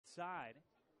side.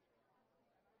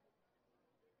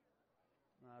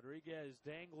 Rodriguez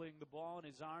dangling the ball in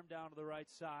his arm down to the right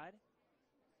side.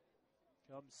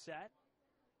 Comes set.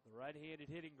 The right-handed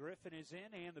hitting Griffin is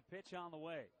in, and the pitch on the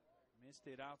way. Missed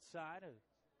it outside, a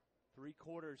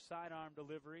three-quarter sidearm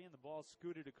delivery, and the ball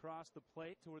scooted across the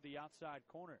plate toward the outside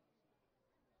corner.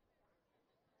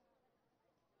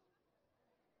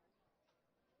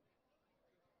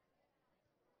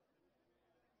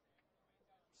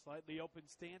 Slightly open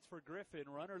stance for Griffin.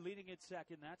 Runner leading at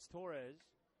second, that's Torres.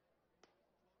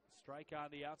 Strike on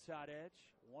the outside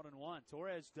edge, 1-1.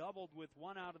 Torres doubled with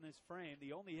one out in this frame,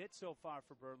 the only hit so far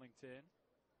for Burlington.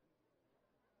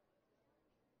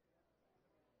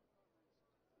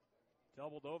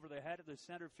 Doubled over the head of the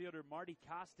center fielder, Marty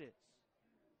Costas.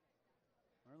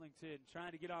 Burlington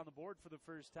trying to get on the board for the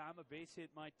first time. A base hit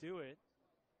might do it.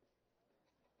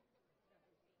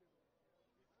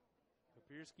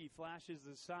 Papierski flashes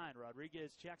the sign.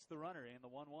 Rodriguez checks the runner, and the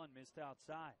 1-1 missed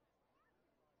outside.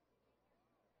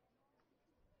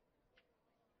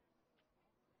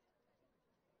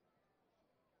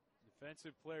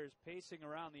 Defensive players pacing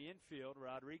around the infield.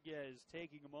 Rodriguez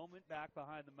taking a moment back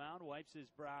behind the mound, wipes his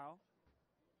brow.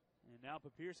 And now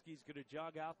Papierski's going to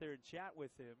jog out there and chat with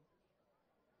him.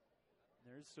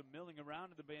 There's some milling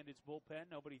around in the Bandits bullpen.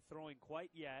 Nobody throwing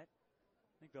quite yet.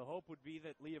 I think the hope would be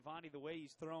that Leovanny, the way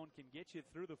he's thrown, can get you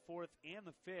through the fourth and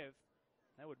the fifth.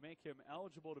 That would make him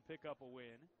eligible to pick up a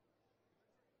win.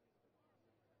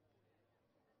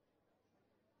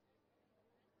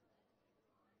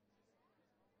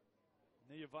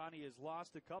 Leovanny has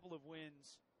lost a couple of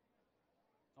wins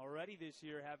already this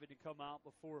year, having to come out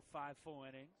before 5 full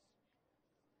innings.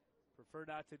 Prefer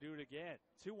not to do it again.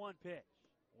 2-1 pitch.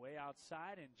 Way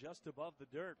outside and just above the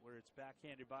dirt where it's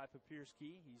backhanded by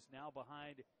Papierski. He's now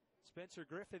behind Spencer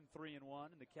Griffin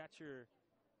 3-1, and the catcher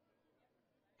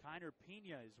Kiner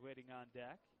Pena is waiting on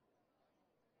deck.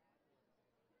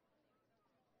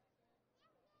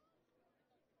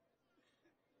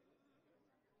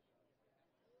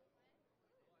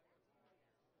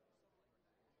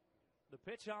 The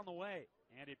pitch on the way,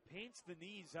 and it paints the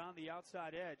knees on the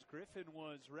outside edge. Griffin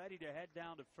was ready to head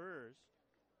down to first.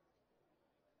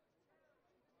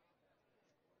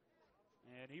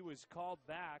 And he was called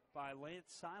back by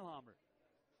Lance Seilhammer.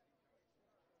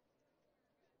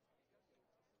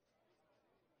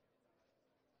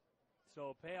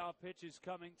 So payoff pitch is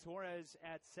coming. Torres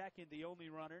at second, the only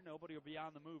runner. Nobody will be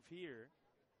on the move here.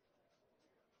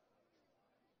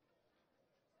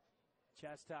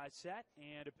 Chest tie set,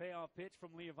 and a payoff pitch from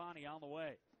Leovanny on the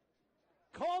way.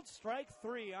 Called strike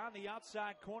 3 on the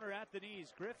outside corner at the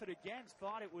knees. Griffin again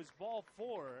thought it was ball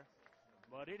 4,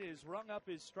 but it is rung up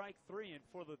as strike 3, and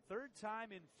for the third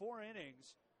time in 4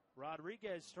 innings,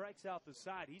 Rodriguez strikes out the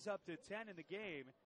side. He's up to 10 in the game,